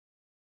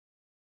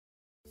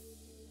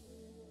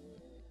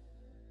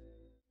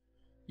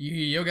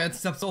Yo guys,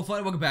 what's up,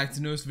 Soulifyed? Welcome back to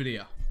the newest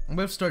video. I'm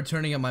gonna start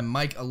turning up my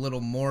mic a little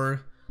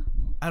more.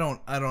 I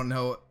don't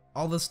know.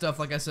 All this stuff,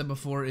 like I said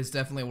before, is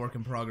definitely a work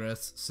in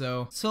progress.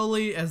 So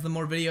slowly, as the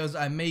more videos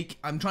I make,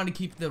 I'm trying to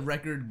keep the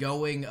record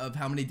going of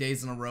how many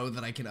days in a row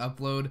that I can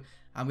upload.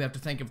 I'm gonna have to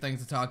think of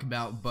things to talk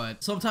about,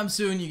 but sometime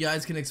soon you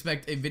guys can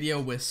expect a video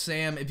with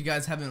Sam. If you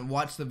guys haven't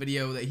watched the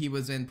video that he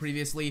was in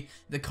previously,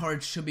 the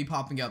cards should be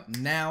popping up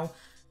now.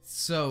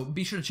 So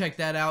be sure to check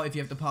that out if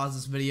you have to pause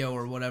this video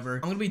or whatever.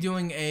 I'm gonna be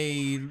doing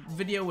a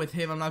video with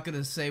him. I'm not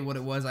gonna say what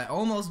it was. I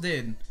almost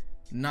did.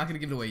 Not gonna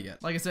give it away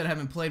yet. Like I said, I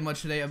haven't played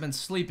much today. I've been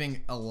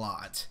sleeping a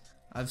lot.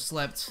 I've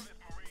slept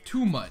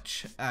too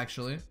much,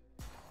 actually.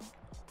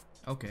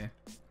 Okay.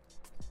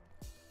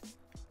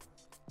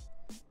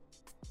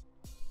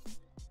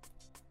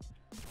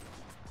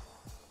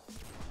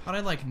 How'd I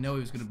like know he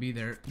was gonna be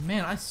there?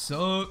 Man, I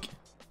suck.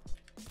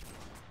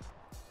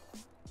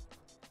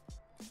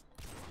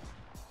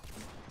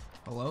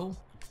 Hello?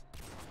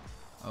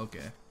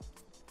 Okay.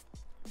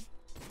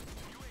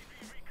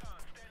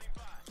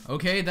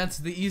 Okay, that's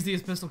the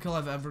easiest pistol kill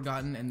I've ever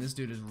gotten, and this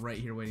dude is right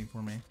here waiting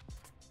for me.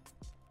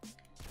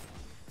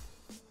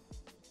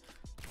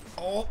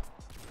 Oh!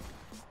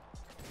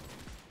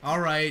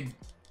 Alright.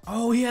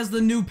 Oh, he has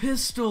the new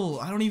pistol!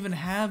 I don't even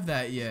have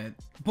that yet.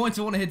 The points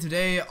I want to hit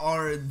today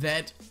are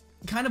that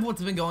kind of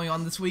what's been going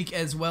on this week,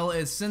 as well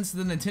as since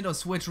the Nintendo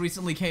Switch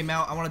recently came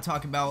out, I want to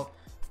talk about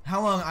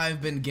how long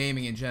I've been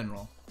gaming in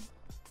general.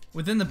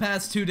 Within the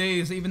past 2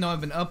 days, even though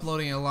I've been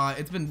uploading a lot,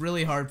 it's been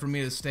really hard for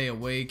me to stay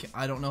awake.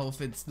 I don't know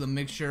if it's the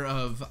mixture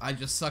of I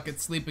just suck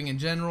at sleeping in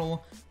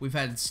general. We've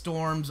had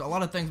storms. A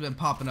lot of things have been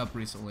popping up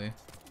recently.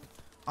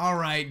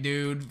 Alright,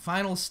 dude.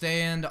 Final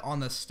stand on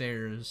the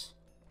stairs.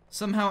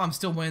 Somehow I'm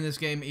still winning this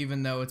game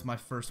even though it's my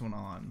first one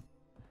on.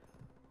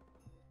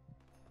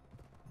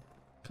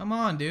 Come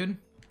on, dude.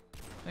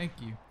 Thank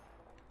you.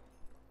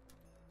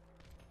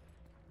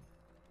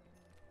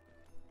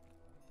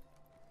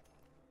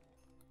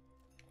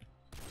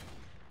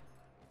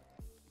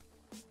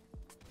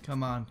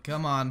 Come on,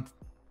 come on.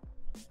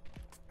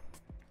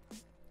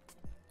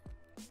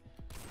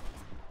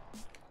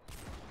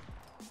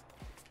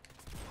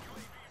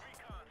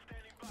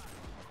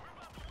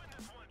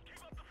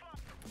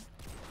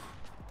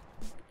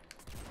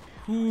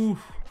 Whew.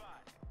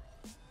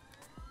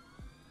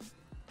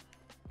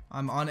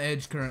 I'm on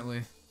edge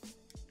currently.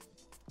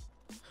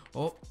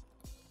 Oh.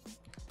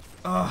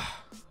 Ugh.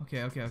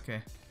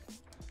 Okay.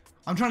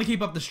 I'm trying to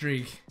keep up the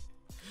streak.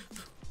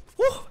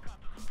 Woo.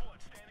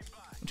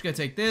 I'm just gonna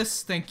take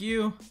this, thank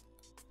you.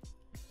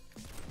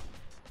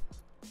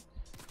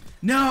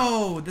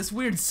 No! This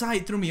weird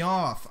sight threw me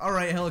off.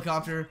 Alright,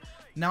 helicopter.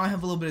 Now I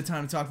have a little bit of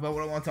time to talk about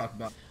what I want to talk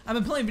about. I've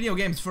been playing video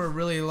games for a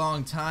really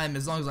long time,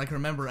 as long as I can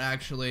remember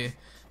actually.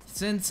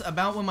 Since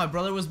about when my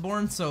brother was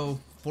born, so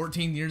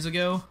 14 years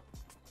ago.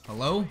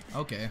 Hello?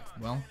 Okay,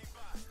 well.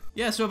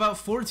 Yeah, so about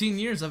 14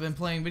 years I've been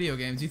playing video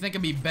games. You think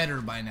I'd be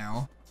better by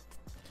now.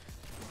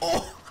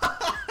 Oh!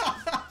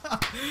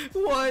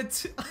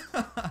 What?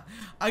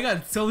 I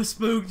got so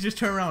spooked. Just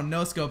turn around,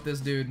 no scope this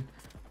dude.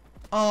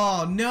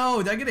 Oh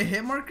no, did I get a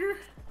hit marker?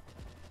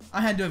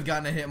 I had to have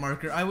gotten a hit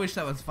marker. I wish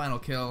that was final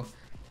kill.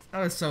 That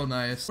was so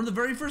nice. One of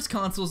the very first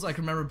consoles I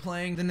can remember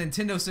playing, the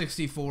Nintendo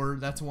 64.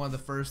 That's one of the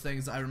first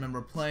things I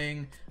remember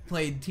playing.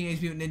 Played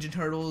Teenage Mutant Ninja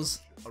Turtles.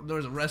 There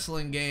was a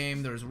wrestling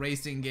game, there was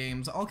racing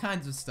games, all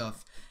kinds of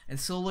stuff. And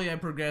slowly I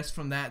progressed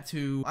from that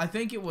to, I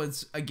think it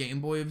was a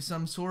Game Boy of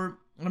some sort.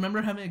 I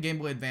remember having a Game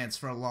Boy Advance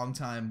for a long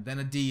time, then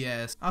a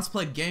DS. I also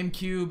played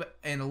GameCube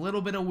and a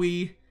little bit of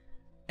Wii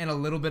and a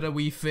little bit of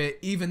Wii Fit,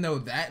 even though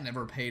that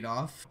never paid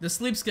off. The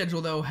sleep schedule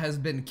though has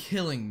been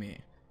killing me.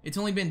 It's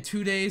only been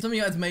 2 days. Some of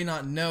you guys may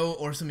not know,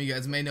 or some of you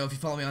guys may know if you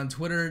follow me on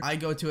Twitter. I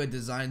go to a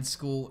design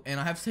school, and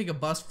I have to take a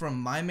bus from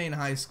my main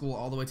high school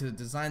all the way to the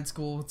design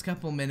school. It's a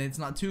couple minutes,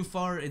 not too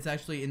far. It's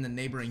actually in the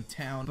neighboring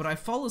town. But I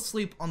fall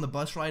asleep on the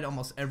bus ride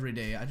almost every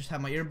day. I just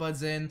have my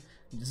earbuds in,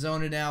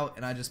 zone it out,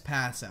 and I just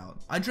pass out.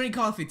 I drink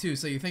coffee too,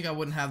 so you think I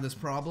wouldn't have this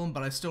problem,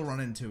 but I still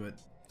run into it.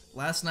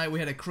 Last night we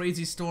had a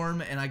crazy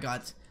storm, and I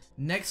got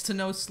next to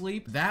no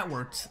sleep. That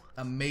worked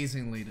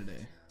amazingly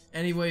today.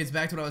 Anyways,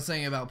 back to what I was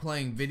saying about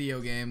playing video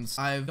games.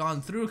 I've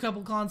gone through a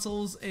couple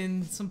consoles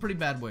in some pretty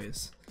bad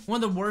ways.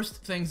 One of the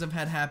worst things I've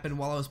had happen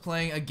while I was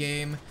playing a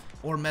game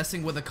or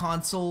messing with a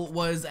console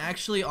was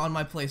actually on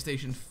my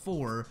PlayStation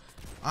 4.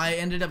 I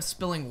ended up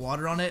spilling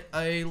water on it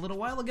a little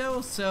while ago,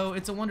 so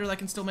it's a wonder that I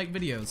can still make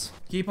videos.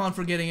 Keep on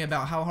forgetting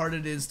about how hard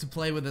it is to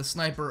play with a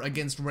sniper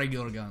against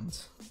regular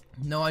guns.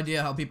 No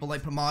idea how people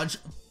like Pomage.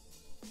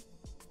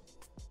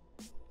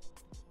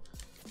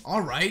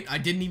 Alright, I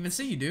didn't even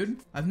see you, dude.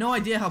 I have no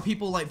idea how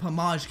people like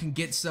Pomage can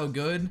get so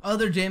good.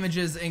 Other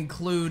damages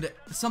include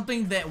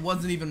something that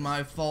wasn't even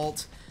my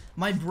fault.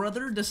 My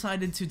brother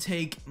decided to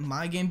take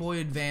my Game Boy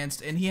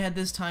Advanced, and he had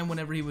this time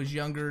whenever he was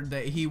younger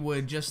that he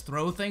would just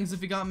throw things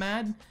if he got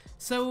mad.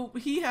 So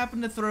he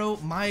happened to throw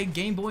my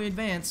Game Boy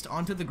Advanced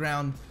onto the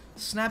ground,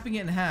 snapping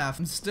it in half.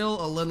 I'm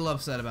still a little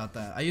upset about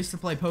that. I used to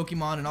play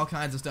Pokemon and all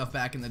kinds of stuff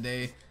back in the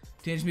day.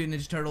 Teenage Mutant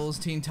Ninja Turtles,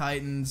 Teen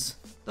Titans,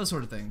 those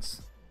sort of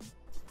things.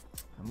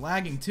 I'm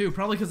lagging too,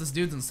 probably because this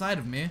dude's inside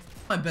of me.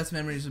 My best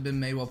memories have been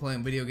made while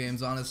playing video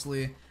games,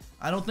 honestly.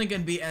 I don't think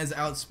I'd be as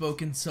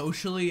outspoken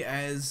socially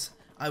as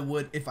I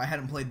would if I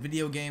hadn't played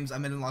video games. I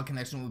made a lot of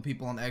connection with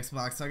people on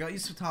Xbox, so I got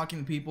used to talking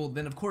to people.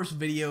 Then of course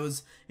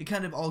videos,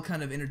 it all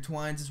kind of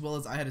intertwines, as well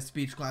as I had a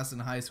speech class in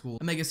high school.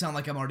 I make it sound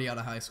like I'm already out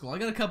of high school. I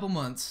got a couple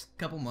months,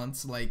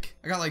 like,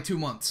 I got like 2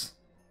 months.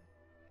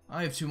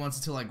 I have 2 months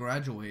until I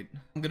graduate.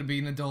 I'm gonna be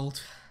an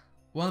adult.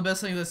 One of the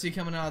best things I see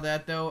coming out of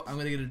that, though, I'm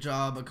gonna get a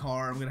job, a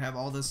car, I'm gonna have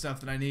all this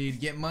stuff that I need,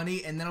 get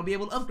money, and then I'll be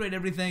able to upgrade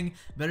everything.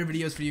 Better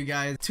videos for you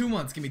guys. 2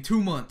 months, give me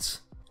 2 months.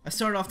 I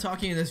started off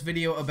talking in this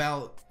video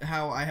about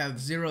how I have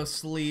 0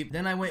 sleep,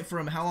 then I went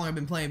from how long I've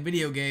been playing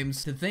video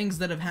games to things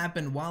that have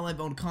happened while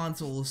I've owned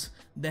consoles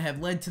that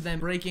have led to them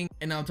breaking,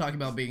 and now I'm talking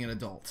about being an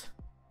adult.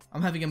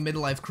 I'm having a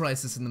midlife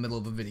crisis in the middle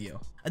of a video.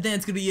 I think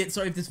that's gonna be it.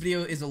 Sorry if this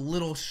video is a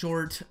little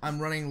short.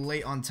 I'm running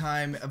late on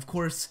time. Of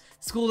course,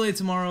 school day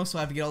tomorrow, so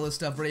I have to get all this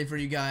stuff ready for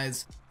you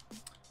guys.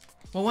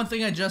 Well, one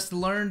thing I just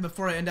learned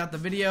before I end out the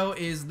video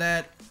is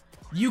that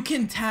you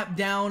can tap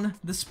down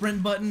the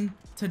sprint button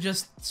to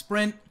just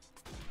sprint.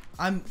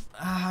 I'm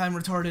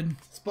retarded.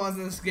 Spawns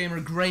in this game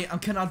are great. I'm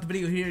cutting out the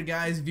video here,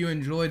 guys. If you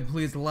enjoyed,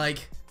 please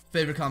like,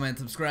 favorite, comment,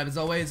 subscribe. As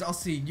always, I'll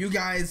see you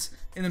guys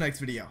in the next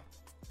video.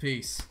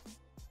 Peace.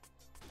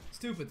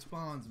 Stupid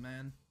spawns,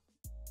 man.